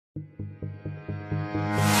My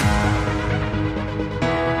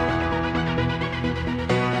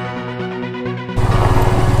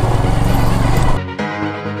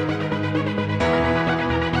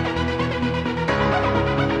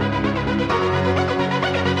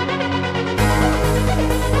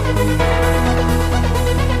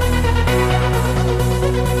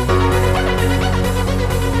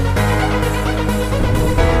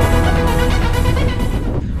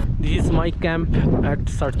camp at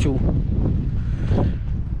sarchu.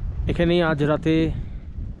 এখানেই আজ রাতে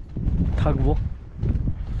থাকবো।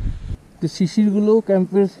 তো শিশিরগুলো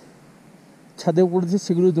ক্যাম্পের ছাদে পড়েছে,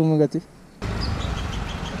 সেগুলো জমে গেছে।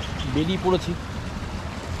 বেরিয়ে পড়েছি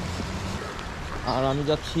আর আমি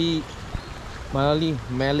যাচ্ছি মানালি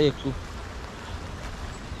ম্যালে একটু,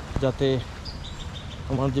 যাতে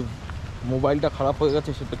আমার যে মোবাইলটা খারাপ হয়ে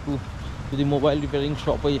গেছে সেটা একটু যদি মোবাইল রিপেয়ারিং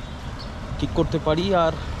শপে ঠিক করতে পারি,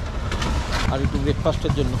 আর একটু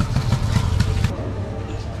ব্রেকফাস্টের জন্য।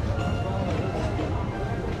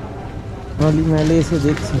 মানালি ম্যালে এসে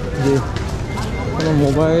দেখছি যে কোনো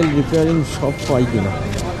মোবাইল রিপেয়ারিং শপ পাই কিনা।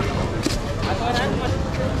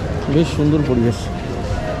 বেশ সুন্দর পরিবেশ।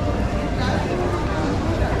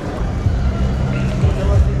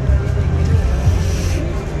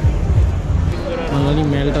 মানালি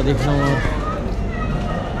ম্যালটা দেখলাম, আর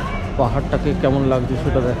পাহাড়টাকে কেমন লাগছে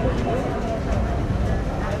সেটা দেখো।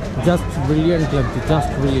 জাস্ট ব্রিলিয়েন্ট লাগছে,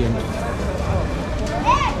 জাস্ট ব্রিলিয়েন্ট।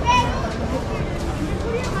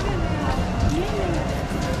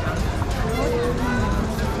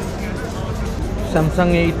 স্যামসাং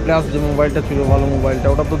 8 প্লাস যে মোবাইলটা ছিল, ভালো মোবাইলটা,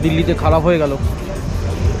 ওটা তো দিল্লিতে খারাপ হয়ে গেল।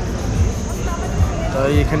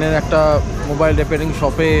 তাই এখানে একটা মোবাইল রিপেয়ারিং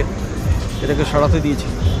শপে এটাকে সারাতে দিয়েছি।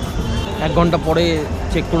 1 ঘন্টা পরে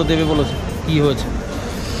চেক করে দেবে বলেছে কি হয়েছে।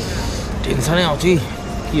 টেনশানে আছি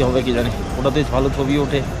কি হবে কি জানি, ওটাতে ভালো ছবি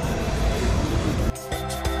ওঠে।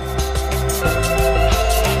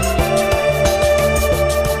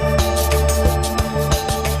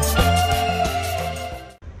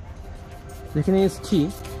 যেখানে এসছি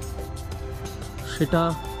সেটা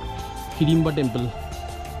হিড়িম্বা টেম্পল।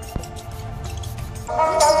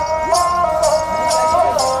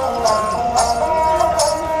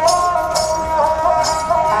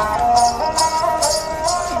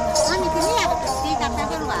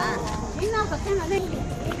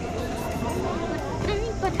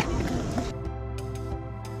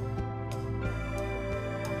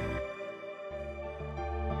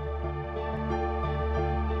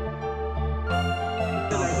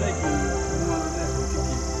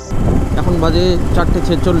 এখন বাজে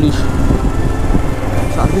 4:46।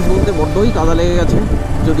 সার্ভিস বলতে বড্ডই কাদা লেগে গেছে,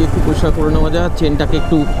 যদি একটু পরিষ্কার করে নেওয়া যায়, চেনটাকে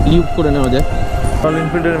একটু লিউপ করে নেওয়া যায়। রয়্যাল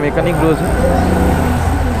এনফিল্ডের মেকানিক রয়েছে,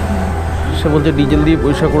 সে বলছে ডিজেল দিয়ে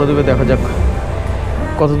পরিষ্কার করে দেবে, দেখা যাক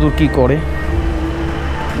কতদূর কী করে।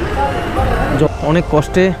 অনেক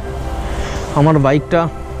কষ্টে আমার বাইকটা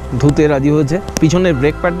ধুতে রাজি হয়েছে। পিছনের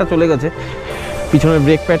ব্রেক প্যাডটা চলে গেছে, পিছনের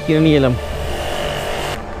ব্রেক প্যাড কিনে নিয়ে এলাম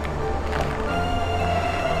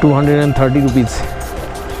 230 रुपीज़।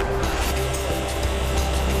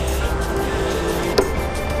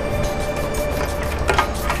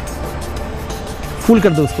 फुल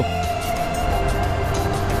कर दो उसको।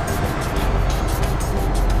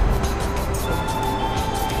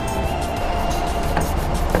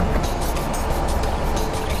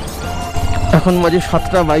 এখন বাজে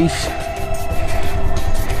 7:22।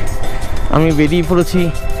 আমি বেরিয়ে পড়েছি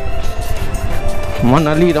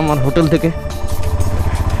মানালির আমার হোটেল থেকে।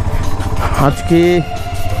 আজকে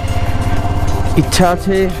ইচ্ছা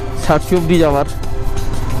আছে সার্চু অবধি যাওয়ার,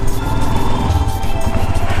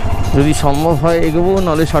 যদি সম্ভব হয় এগোবো,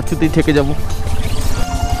 নাহলে সার্চুতেই থেকে যাব।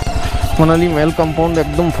 মানালি মেল কম্পাউন্ড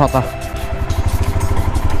একদম ফাঁকা।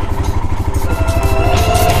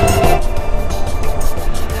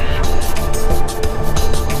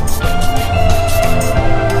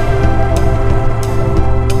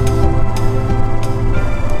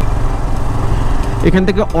 এখান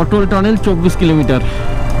থেকে অটল টানেল 24 কিলোমিটার,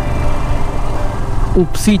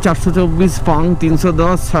 উপসি 424, পাং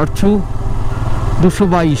 310, সার্চু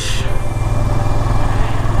 222।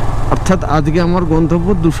 অর্থাৎ আজকে আমার গন্তব্য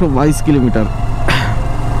 222 কিলোমিটার।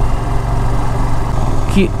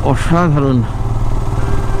 কি অসাধারণ!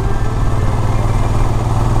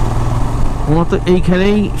 আমার তো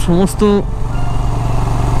এইখানেই সমস্ত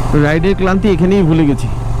রাইডের ক্লান্তি এখানেই ভুলে গেছি,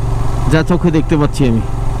 যা চোখে দেখতে পাচ্ছি আমি।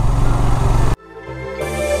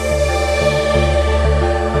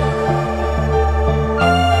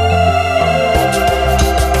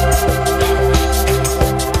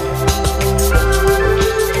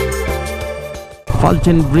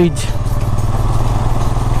 পালচেন ব্রিজ।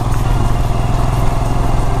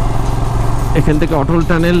 এখান থেকে অটল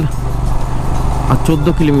টানেল আর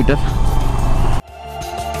 14 কিলোমিটার।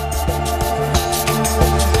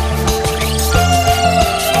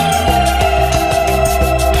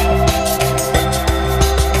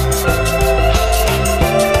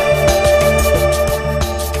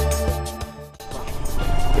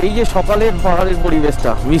 এই যে সকালের পাহাড়ের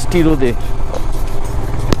পরিবেশটা মিষ্টি রোদে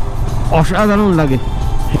অসাধারণ লাগে।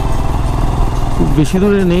 খুব বেশি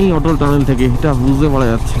দূরে নেই অটল টানেল থেকে, এটা বুঝতে পারা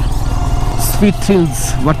যাচ্ছে। Speed thrills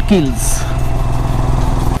but kills.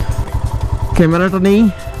 ক্যামেরাটা নেই,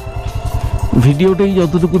 ভিডিওটাই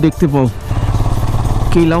যতটুকু দেখতে পাও।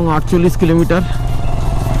 Keylong 48 kilometre,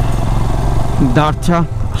 Darcha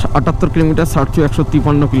 78 kilometre, Sarchu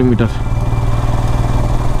 153 kilometre.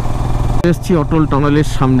 এসছি অটল টানেলের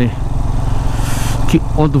সামনে। কি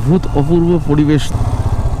অদ্ভুত অপূর্ব পরিবেশ।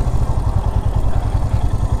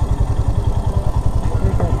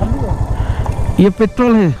 ये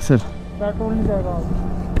पेट्रोल है सर? पेट्रोल नहीं जाएगा,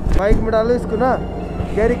 बाइक में डालो इसको ना,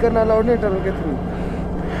 कैरी करना अलाउड नहीं टनल के through.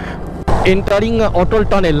 Entering Atal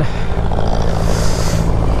tunnel,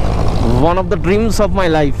 one of the dreams of my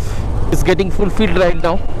life is getting fulfilled right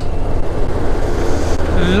now.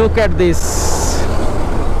 Look at this,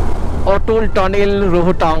 Atal tunnel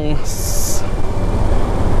Rohtang.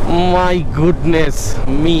 My goodness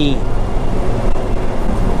me.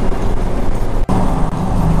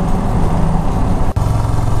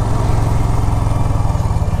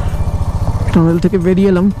 Tunnel থেকে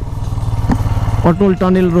বেরিয়ে এলাম। অটল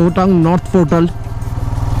টানেল রোহটাং নর্থ পোর্টাল।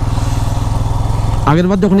 আগের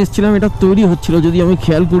বার যখন এসেছিলাম এটা তৈরি হচ্ছিল, যদি আমি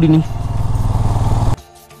খেয়াল করিনি।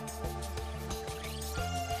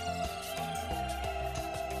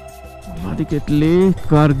 লে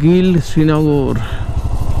কার্গিল শ্রীনগর।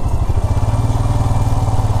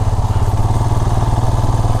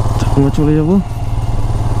 আমরা চলে যাব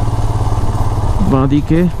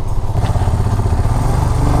বাঁদিকে।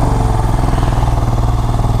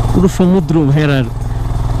 পুরো সমুদ্র ভেড়ার,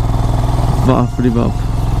 বাপ রে বাপ।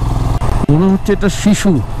 মনে হচ্ছে এটা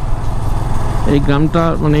শিশু, এই গ্রামটা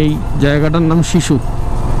মানে এই জায়গাটার নাম শিশু।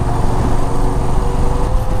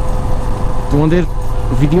 তোমাদের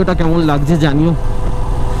ভিডিওটা কেমন লাগছে জানিও।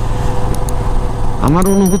 আমার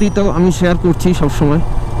অনুভূতি তো আমি শেয়ার করছি সবসময়।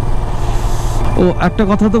 ও একটা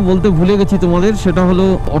কথা তো বলতে ভুলে গেছি তোমাদের, সেটা হলো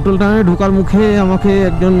অটল টানেলে ঢোকার মুখে আমাকে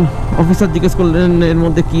একজন অফিসার জিজ্ঞেস করলেন এর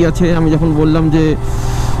মধ্যে কি আছে। আমি যখন বললাম যে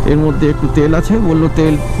এর মধ্যে একটু তেল আছে, বললো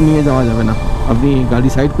তেল নিয়ে যাওয়া যাবে না, আপনি গাড়ি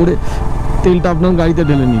সাইড করে তেলটা আপনার গাড়িতে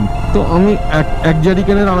ঢেলে নিন। তো আমি এক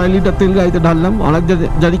জারিকানের 2.5 লিটার তেল গাড়িতে ঢাললাম। আর এক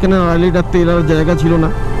জারিকানের 2.5 লিটার তেল আর জায়গা ছিল না,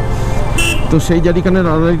 তো সেই জারিকানের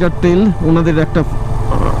 2.5 লিটার তেল ওনাদের একটা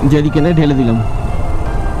জারিকানে ঢেলে দিলাম।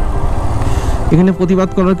 এখানে প্রতিবাদ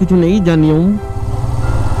করার কিছু নেই, যা নিয়ম।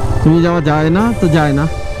 নিয়ে যাওয়া যায় না তো যায় না।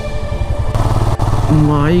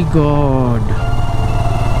 মাই গড,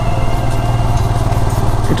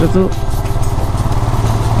 এটা তো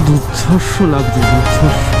দুর্ধর্ষ লাগছে, দুর্ধর্ষ।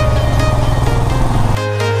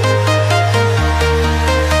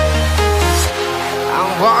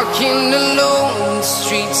 Walking alone, the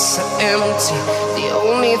streets are empty. The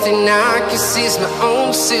only thing I can see is my own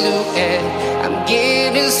silhouette. I'm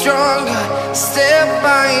getting stronger, step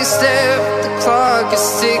by step. The clock is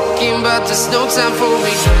ticking, but there's no time for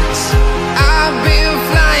regrets. I've been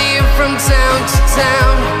flying from town to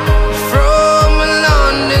town, from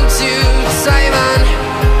London to Taiwan.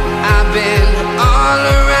 I've been all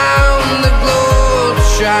around the globe,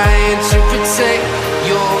 trying to protect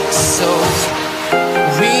your soul.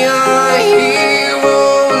 We are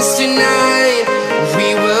heroes tonight. We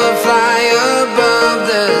will fly above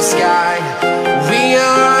the sky. We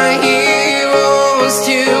are heroes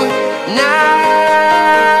tonight.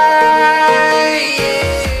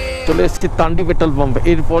 চলে এসেছি তান্ডি petrol pump.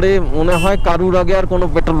 এরপরে মনে হয় কারুর আগে আর কোনো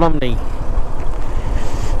petrol pump নেই।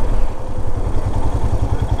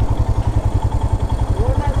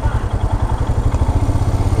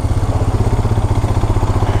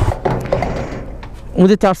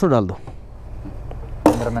 मुझे 400 डाल दो।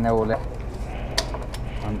 अंदर मैंने बोले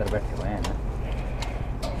अंदर बैठे हुए हैं ना।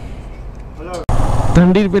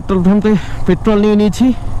 তান্ডির পেট্রোল পাম্পে পেট্রোল নিয়ে নিয়েছি।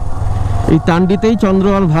 এই তান্ডিতেই চন্দ্র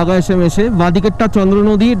আর ভাগা এসে মেশে। বাঁদিকেরটা চন্দ্র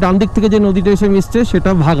নদী, ডান দিক থেকে যে নদীটা এসে মিশছে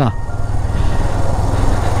সেটা ভাগা।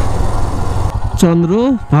 চন্দ্র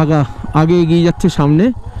ভাগা আগে এগিয়ে যাচ্ছে সামনে,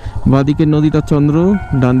 বাঁদিকের নদীটা চন্দ্র,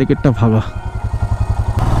 ডান দিকেরটা ভাগা।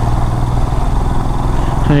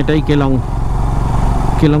 হ্যাঁ, এটাই কেলং,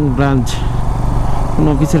 কেলং ব্রাঞ্চ। কোন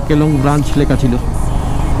অফিসের কেলং ব্রাঞ্চ লেখা ছিল,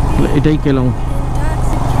 এটাই কেলং।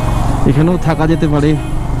 এখানেও থাকা যেতে পারে,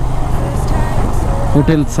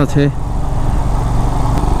 হোটেলস আছে।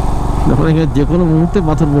 দেখুন এখানে যে কোনো মুহূর্তে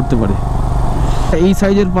পাথর পড়তে পারে। এই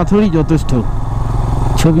সাইজের পাথরই যথেষ্ট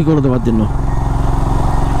ছবি করে দেওয়ার জন্য।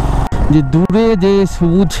 যে দূরে যে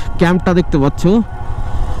সবুজ ক্যাম্পটা দেখতে পাচ্ছ,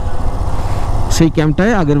 সেই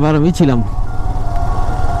ক্যাম্পটায় আগেরবার আমি ছিলাম,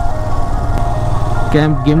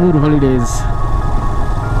 ক্যাম্প গেমুর হলিডেজ।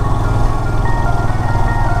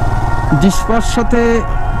 জিসপার সাথে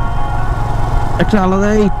একটা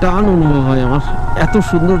আলাদাই টান অনুভব হয় আমার। এত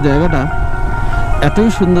সুন্দর জায়গাটা, এতই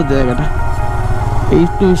সুন্দর জায়গাটা। এই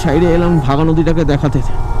তো সাইডে এলাম ভাগা নদীটাকে দেখাতে,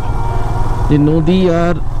 যে নদী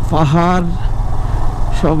আর পাহাড়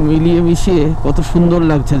সব মিলিয়ে মিশিয়ে কত সুন্দর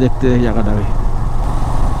লাগছে দেখতে এই জায়গাটাকে।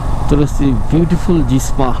 তো বিউটিফুল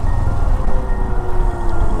জিসপা।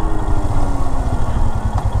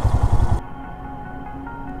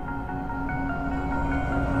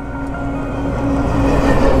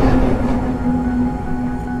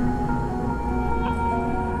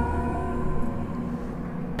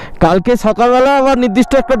 কালকে সকালবেলা আবার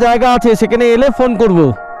নির্দিষ্ট একটা জায়গা আছে, সেখানে এলে ফোন করব।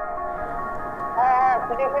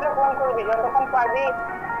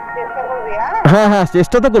 হ্যাঁ হ্যাঁ,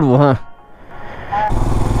 চেষ্টা তো করবো। হ্যাঁ,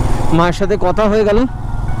 মায়ের সাথে কথা হয়ে গেল,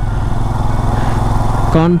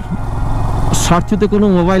 কারণ সার্চুতে কোনো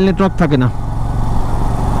মোবাইল নেটওয়ার্ক থাকে না,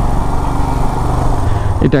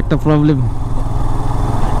 এটা একটা প্রবলেম।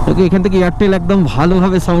 ওকে, এখান থেকে এয়ারটেল একদম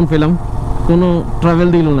ভালোভাবে সাউন্ড পেলাম, কোনো ট্রাভেল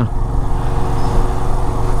দিল না।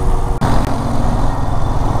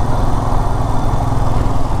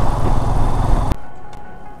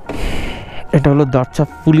 এটা হলো দারচা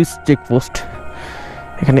পুলিশ চেকপোস্ট,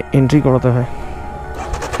 এখানে এন্ট্রি করাতে হয়।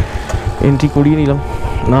 এন্ট্রি করিয়ে নিলাম,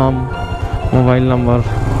 নাম, মোবাইল নাম্বার,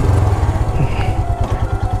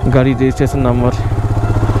 গাড়ি registration number.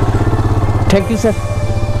 Thank you sir.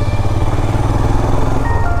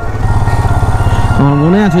 আমার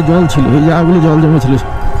মনে আছে জল ছিল, এই জায়গাগুলো জল জমেছিল।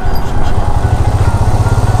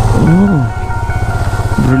 ও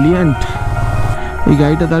ব্রিলিয়ান্ট। এই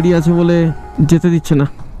গাড়িটা দাঁড়িয়ে আছে বলে যেতে দিচ্ছে না,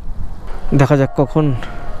 দেখা যাক কখন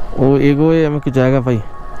ও এগোয় আমি একটু জায়গা পাই।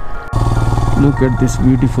 Look at this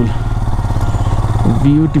beautiful,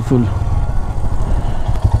 beautiful,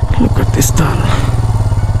 look at this তাল।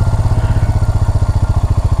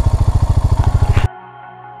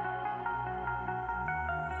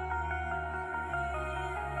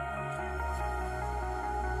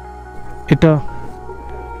 এটা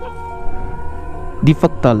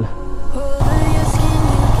দীপক তাল,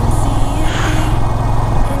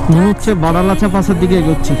 মনে হচ্ছে বারালাচা পাসের দিকে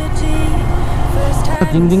এগোচ্ছি।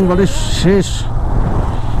 জিংজিং বারের শেষ।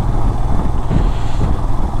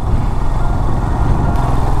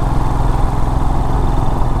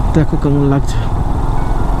 দেখো কেমন লাগছে,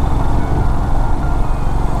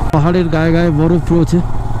 পাহাড়ের গায়ে গায়ে বরফ রয়েছে,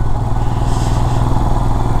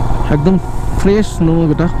 একদম ফ্রেশ স্নো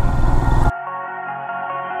এটা।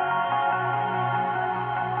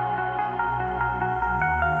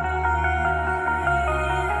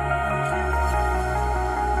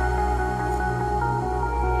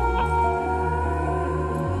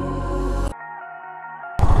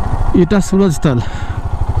 এটা সুরজ তাল।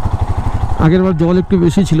 আগের বার জল একটু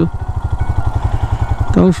বেশি ছিল,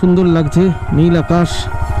 তাও সুন্দর লাগছে, নীল আকাশ।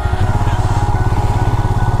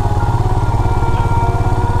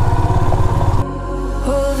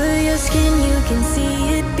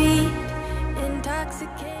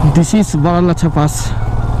 This is BARALACHA PASS.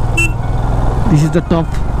 This is the top.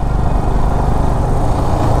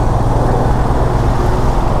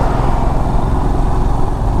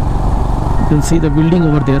 You can see the building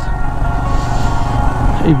over there.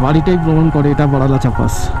 এই বাড়িটাই প্রমাণ করে এটা Baralacha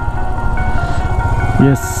pass.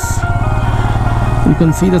 Yes, you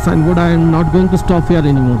can see the signboard. I am not going to stop here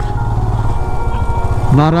anymore.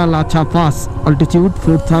 BARALACHA PASS, altitude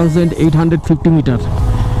 4850 meter.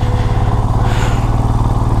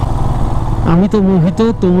 আমি তো মোহিত,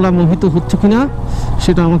 তোমরা মোহিত হচ্ছ কিনা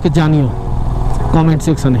সেটা আমাকে জানিও কমেন্ট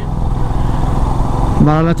সেকশনে।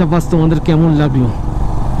 বারালাচা পাস তোমাদের কেমন লাগলো?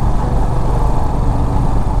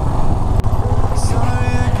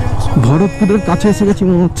 ভরতপুরের কাছে এসে গেছি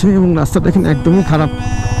মনে হচ্ছে, এবং রাস্তাটা এখানে একদমই খারাপ।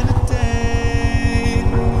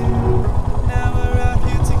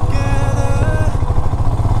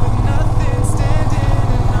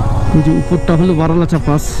 যে উপরটা হলো বারালাচা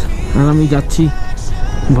পাস, আর আমি যাচ্ছি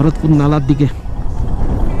ভরতপুর নালার দিকে।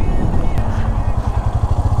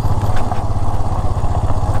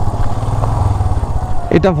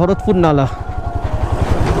 এটা ভরতপুর নালা।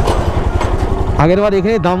 আগের বার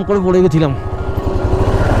এখানে দাম করে পড়ে গেছিলাম।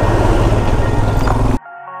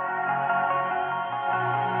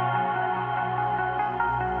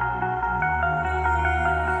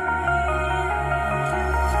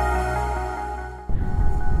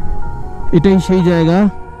 এটাই সেই জায়গা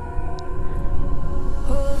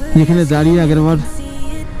এখানে দাঁড়িয়ে আগেরবার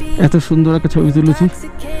এত সুন্দর একটা ছবি তুলেছি।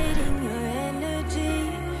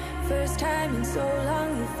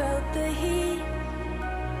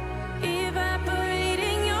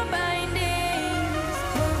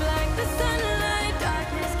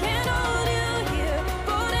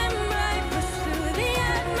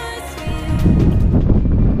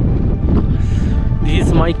 This is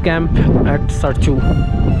my camp at sarchu.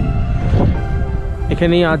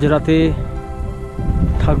 এখানেই আজ রাতে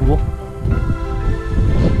থাকবো।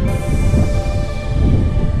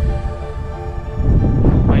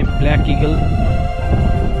 My black eagle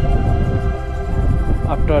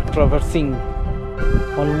after traversing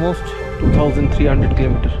almost 2300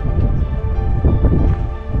 kilometers.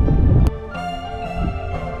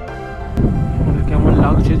 কেমন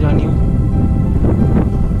লাগছে জানিও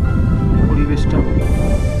পরিবেশটা।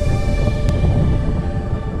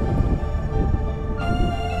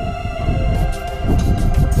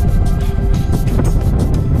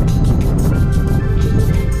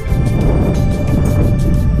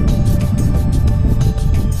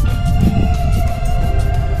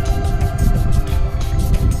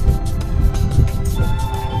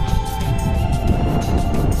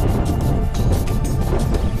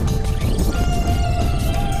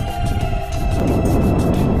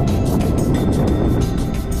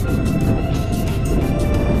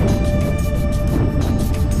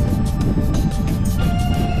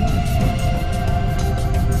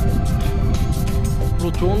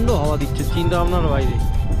 প্রচন্ড হাওয়া দিচ্ছে, চিন্তা ভাবনার বাইরে।